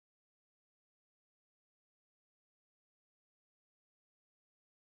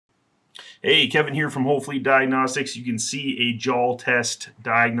Hey, Kevin here from Wholefleet Diagnostics. You can see a Jaltest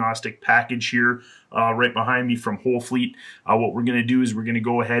diagnostic package here right behind me from Wholefleet. What we're going to do is we're going to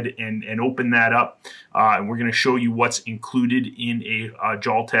go ahead and open that up, and we're going to show you what's included in a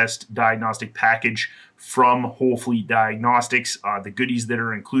Jaltest diagnostic package from Wholefleet Diagnostics, the goodies that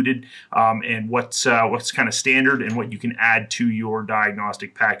are included, and what's kind of standard and what you can add to your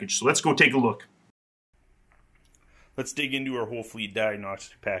diagnostic package. So let's go take a look. Let's dig into our Wholefleet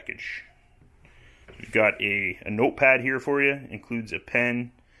diagnostic package. We've got a notepad here for you. Includes a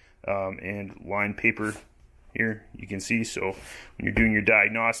pen and lined paper here, you can see. So when you're doing your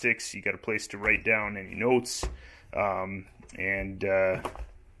diagnostics, you got a place to write down any notes, and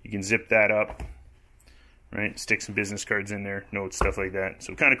you can zip that up, right? Stick some business cards in there, notes, stuff like that.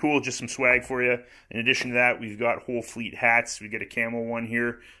 So kind of cool, just some swag for you. In addition to that, we've got Wholefleet hats. We get a camo one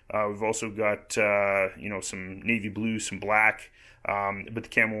here. We've also got some navy blue, some black. But the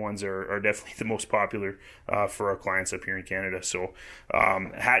camo ones are definitely the most popular for our clients up here in Canada. So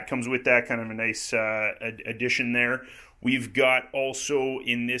hat comes with that, kind of a nice addition there. We've got also,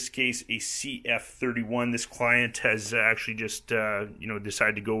 in this case, a CF31. This client has actually just,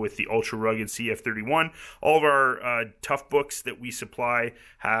 decided to go with the ultra rugged CF31. All of our tough books that we supply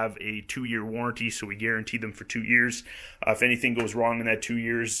have a 2-year warranty, so we guarantee them for 2 years. If anything goes wrong in that 2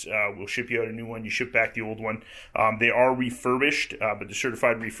 years, we'll ship you out a new one. You ship back the old one. They are refurbished, but they're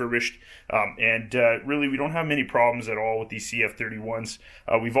certified refurbished. Really, we don't have many problems at all with these CF31s.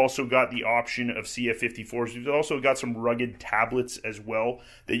 We've also got the option of CF54s. We've also got some rugged tablets as well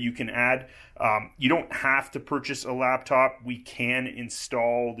that you can add. You don't have to purchase a laptop. We can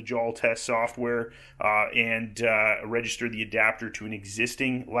install the Jaltest software and register the adapter to an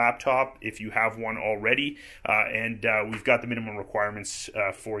existing laptop if you have one already. We've got the minimum requirements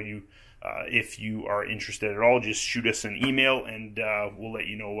for you. If you are interested at all, just shoot us an email and we'll let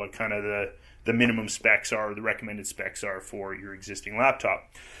you know what kind of the minimum specs are, the recommended specs are for your existing laptop.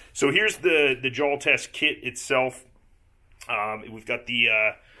 So here's the Jaltest kit itself. We've got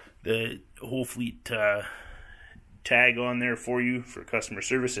the Wholefleet tag on there for you for customer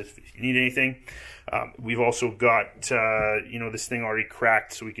service if you need anything. We've also got this thing already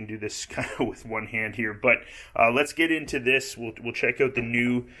cracked, so we can do this kind of with one hand here. But let's get into this. We'll check out the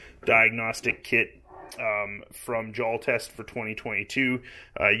new diagnostic kit from Jaltest for 2022.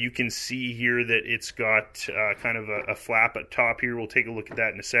 You can see here that it's got kind of a flap at top here. We'll take a look at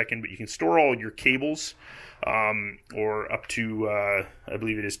that in a second, but you can store all your cables, or up to I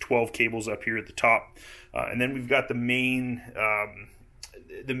believe it is 12 cables up here at the top, and then we've got the main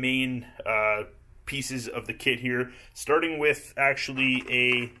pieces of the kit here, starting with actually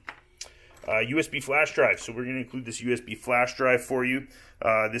a USB flash drive. So we're going to include this USB flash drive for you.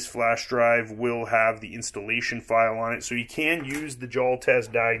 This flash drive will have the installation file on it, so you can use the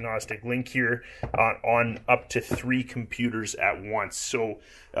Jaltest diagnostic link here on up to 3 computers at once. So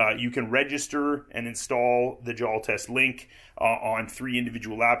you can register and install the Jaltest link on 3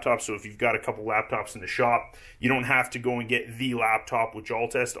 individual laptops. So if you've got a couple laptops in the shop, you don't have to go and get the laptop with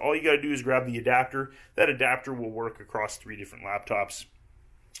Jaltest. All you got to do is grab the adapter. That adapter will work across 3 different laptops.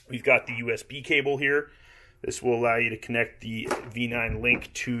 We've got the USB cable here. This will allow you to connect the V9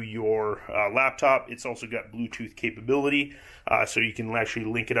 link to your laptop. It's also got Bluetooth capability, so you can actually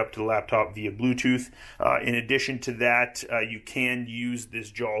link it up to the laptop via Bluetooth. In addition to that, you can use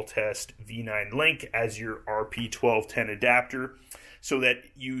this Jaltest V9 link as your RP1210 adapter, so that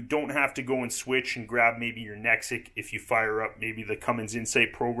you don't have to go and switch and grab maybe your Nexic if you fire up maybe the Cummins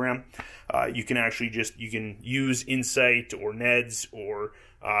Insight program. You can actually use Insight or NEDS or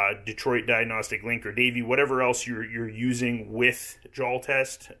Detroit Diagnostic Link or Davy, whatever else you're using with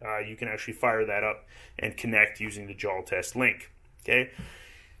Jaltest. You can actually fire that up and connect using the Jaltest link. Okay.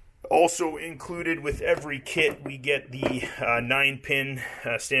 Also included with every kit, we get the 9-pin,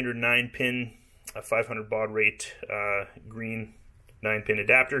 standard 9-pin, 500 baud rate green 9-pin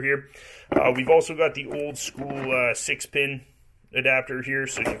adapter here. We've also got the old school 6-pin adapter here,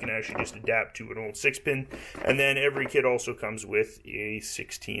 so you can actually just adapt to an old 6-pin. And then every kit also comes with a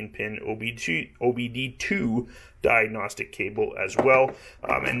 16-pin OBD2 diagnostic cable as well,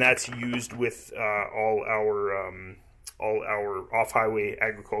 and that's used with all our off-highway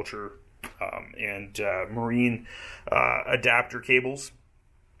agriculture and marine adapter cables.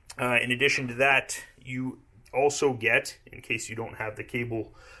 In addition to that, you also get, in case you don't have the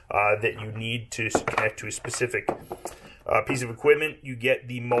cable that you need to connect to a specific piece of equipment, you get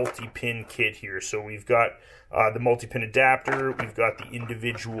the multi-pin kit here. So we've got the multi-pin adapter. We've got the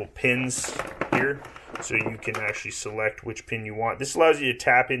individual pins here, so you can actually select which pin you want. This allows you to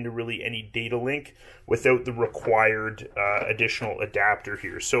tap into really any data link without the required additional adapter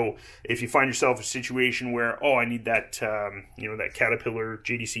here. So if you find yourself in a situation where, oh, I need that, that Caterpillar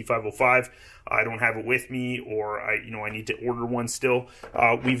JDC 505, I don't have it with me, or I need to order one still,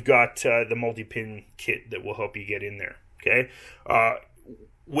 we've got the multi-pin kit that will help you get in there. Okay.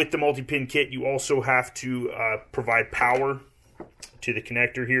 With the multi-pin kit, you also have to provide power to the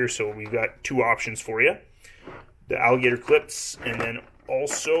connector here. So we've got two options for you: the alligator clips, and then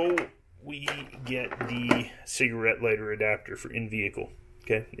also we get the cigarette lighter adapter for in-vehicle,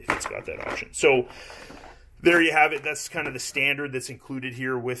 okay, if it's got that option. So there you have it. That's kind of the standard that's included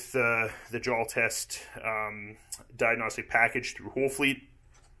here with the Jaltest diagnostic package through Wholefleet.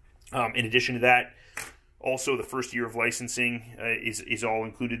 In addition to that, also the first year of licensing is all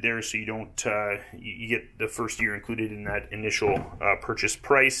included there, so you don't you get the first year included in that initial purchase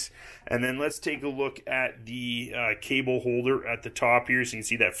price. And then let's take a look at the cable holder at the top here. So you can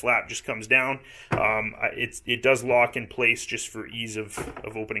see that flap just comes down. It does lock in place just for ease of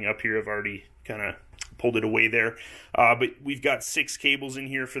opening up here. I've already kind of pulled it away there, but we've got 6 cables in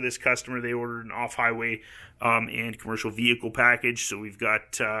here for this customer. They ordered an off-highway and commercial vehicle package, so we've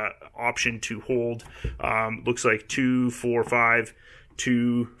got option to hold, looks like 2, 4, 5,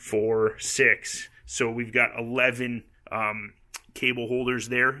 2, 4, 6. So we've got 11 cable holders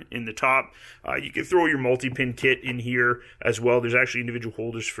there in the top. You can throw your multi-pin kit in here as well. There's actually individual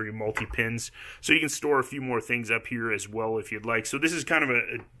holders for your multi-pins, so you can store a few more things up here as well if you'd like. So this is kind of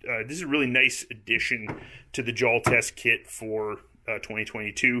this is a really nice addition to the Jaltest kit for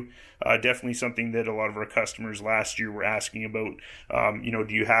 2022. Definitely something that a lot of our customers last year were asking about.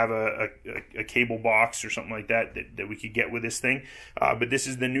 Do you have a cable box or something like that we could get with this thing? But this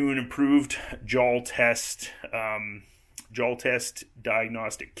is the new and improved Jaltest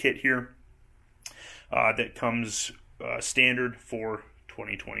Diagnostic Kit here that comes standard for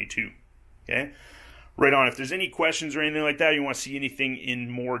 2022. Okay, right on. If there's any questions or anything like that, you want to see anything in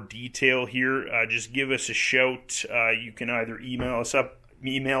more detail here, just give us a shout. You can either email us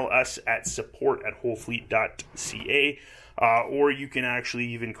at support@wholefleet.ca, or you can actually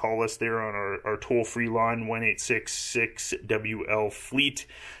even call us there on our toll-free line, 1-866-WL-FLEET,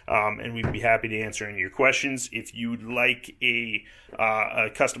 and we'd be happy to answer any of your questions. If you'd like a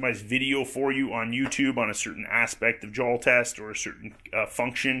customized video for you on YouTube on a certain aspect of Jaltest or a certain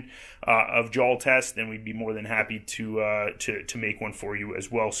function of Jaltest, then we'd be more than happy to make one for you as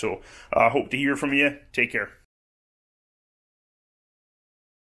well. So hope to hear from you. Take care.